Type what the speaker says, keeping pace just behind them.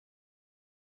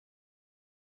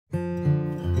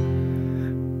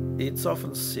It's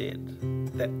often said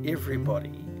that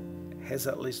everybody has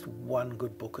at least one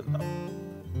good book in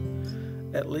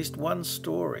them, at least one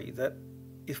story that,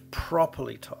 if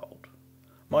properly told,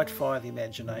 might fire the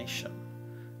imagination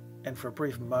and for a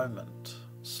brief moment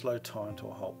slow time to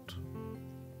a halt.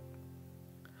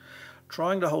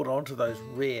 Trying to hold on to those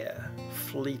rare,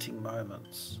 fleeting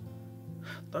moments,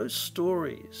 those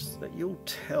stories that you'll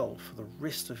tell for the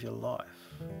rest of your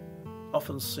life,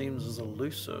 often seems as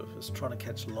elusive as trying to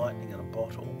catch lightning in a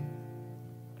bottle.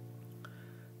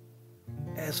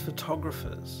 As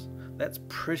photographers, that's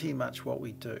pretty much what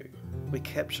we do. We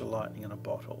capture lightning in a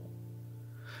bottle.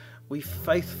 We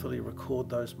faithfully record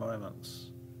those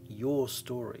moments, your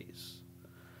stories,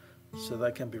 so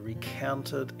they can be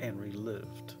recounted and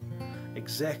relived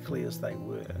exactly as they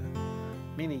were,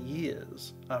 many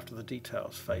years after the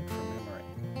details fade from memory.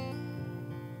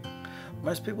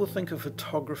 Most people think of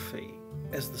photography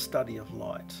as the study of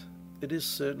light. It is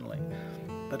certainly,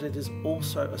 but it is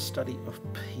also a study of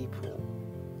people.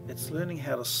 It's learning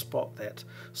how to spot that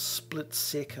split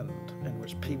second in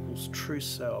which people's true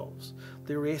selves,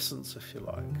 their essence if you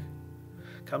like,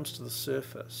 comes to the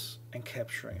surface and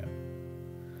capturing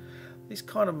it. These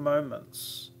kind of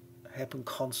moments happen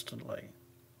constantly.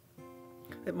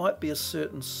 It might be a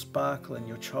certain sparkle in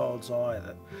your child's eye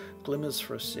that glimmers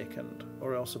for a second,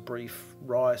 or else a brief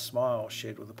wry smile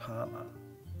shared with a partner.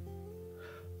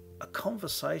 A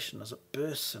conversation as it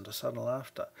bursts into sudden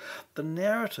laughter. The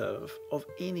narrative of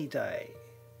any day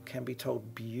can be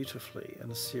told beautifully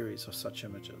in a series of such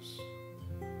images.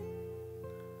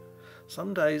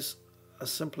 Some days are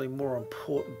simply more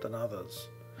important than others.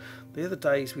 They're the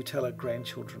days we tell our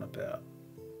grandchildren about.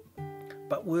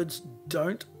 But words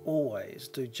don't always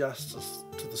do justice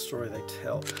to the story they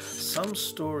tell. Some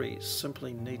stories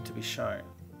simply need to be shown.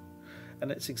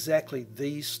 And it's exactly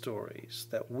these stories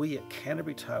that we at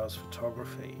Canterbury Tales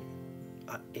Photography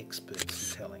are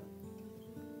experts in telling.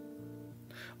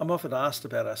 I'm often asked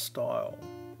about our style.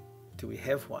 Do we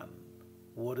have one?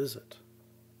 What is it?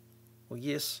 Well,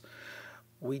 yes,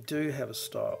 we do have a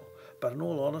style, but in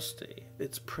all honesty,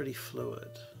 it's pretty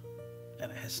fluid,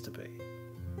 and it has to be.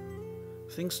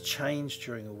 Things change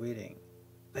during a wedding.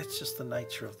 That's just the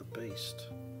nature of the beast.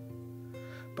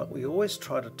 But we always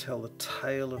try to tell the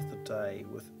tale of the day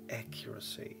with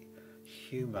accuracy,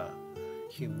 humour,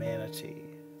 humanity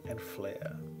and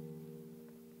flair.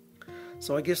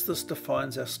 So I guess this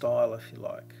defines our style, if you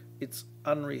like. It's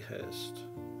unrehearsed.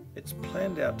 It's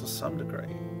planned out to some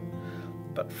degree,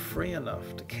 but free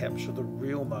enough to capture the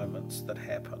real moments that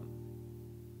happen,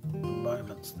 the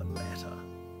moments that matter.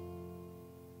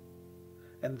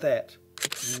 And that,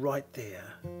 right there,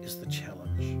 is the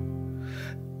challenge.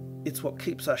 It's what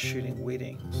keeps us shooting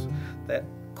weddings, that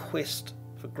quest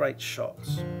for great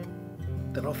shots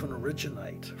that often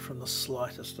originate from the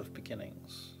slightest of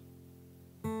beginnings.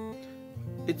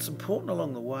 It's important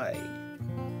along the way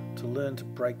to learn to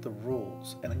break the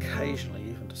rules and occasionally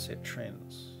even to set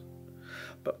trends.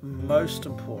 But most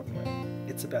importantly,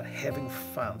 it's about having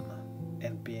fun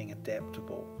and being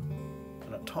adaptable,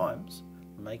 and at times,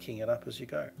 making it up as you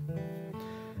go.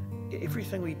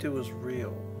 Everything we do is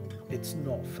real. It's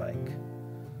not fake.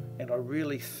 And I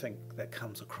really think that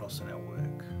comes across in our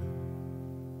work.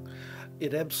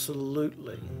 It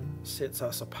absolutely sets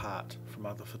us apart from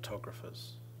other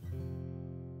photographers.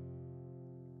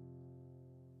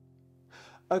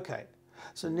 Okay,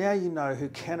 so now you know who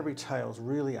Canterbury Tales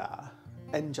really are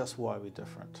and just why we're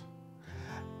different.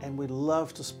 And we'd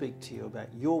love to speak to you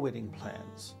about your wedding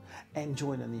plans and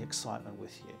join in the excitement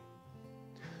with you.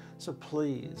 So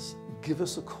please give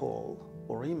us a call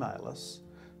or email us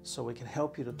so we can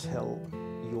help you to tell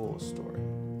your story.